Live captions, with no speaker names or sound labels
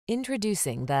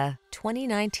Introducing the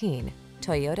 2019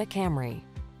 Toyota Camry.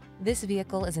 This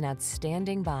vehicle is an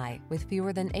outstanding buy with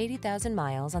fewer than 80,000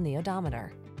 miles on the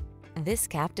odometer. This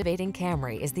captivating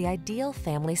Camry is the ideal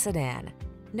family sedan.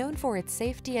 Known for its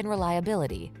safety and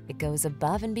reliability, it goes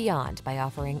above and beyond by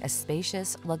offering a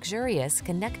spacious, luxurious,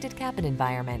 connected cabin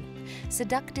environment,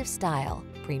 seductive style,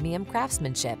 premium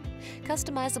craftsmanship,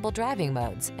 customizable driving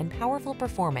modes, and powerful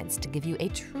performance to give you a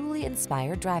truly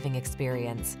inspired driving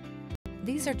experience.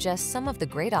 These are just some of the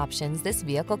great options this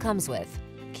vehicle comes with: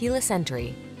 keyless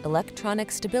entry,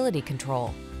 electronic stability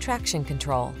control, traction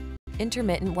control,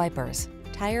 intermittent wipers,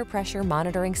 tire pressure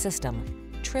monitoring system,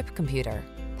 trip computer,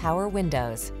 power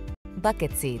windows,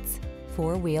 bucket seats,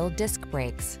 four-wheel disc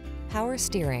brakes, power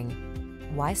steering.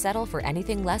 Why settle for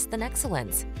anything less than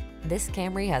excellence? This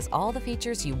Camry has all the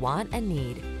features you want and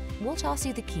need. We'll toss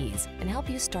you the keys and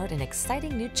help you start an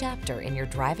exciting new chapter in your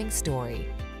driving story.